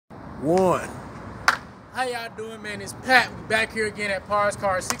One. How y'all doing, man? It's Pat. We back here again at Par's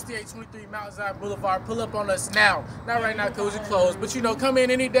Cars, 6823 Mount Zion Boulevard. Pull up on us now. Not right now because we're closed, but you know, come in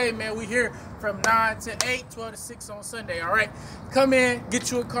any day, man. We here from 9 to 8, 12 to 6 on Sunday, all right? Come in,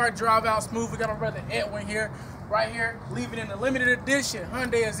 get you a car, drive out smooth. We got our brother Edwin here, right here, leaving in the limited edition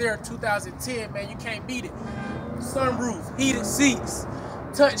Hyundai Azera 2010, man. You can't beat it. Sunroof, heated seats,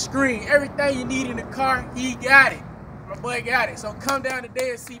 touch screen, everything you need in the car, he got it. My boy got it. So come down today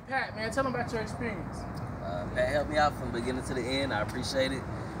and see Pat, man. Tell him about your experience. Pat helped me out from the beginning to the end. I appreciate it.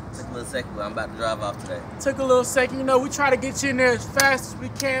 Took a little second, but I'm about to drive off today. Took a little second. You know, we try to get you in there as fast as we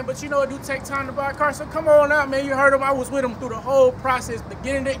can, but you know, it do take time to buy a car. So come on out, man. You heard him. I was with him through the whole process.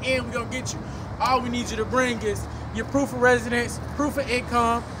 Beginning to end, we're going to get you. All we need you to bring is your proof of residence, proof of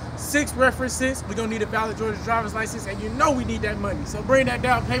income, 6 references. We're going to need a valid Georgia driver's license, and you know we need that money. So bring that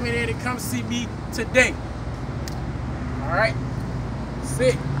down payment in and come see me today. All right?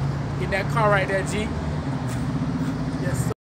 Sit. Get that car right there, G.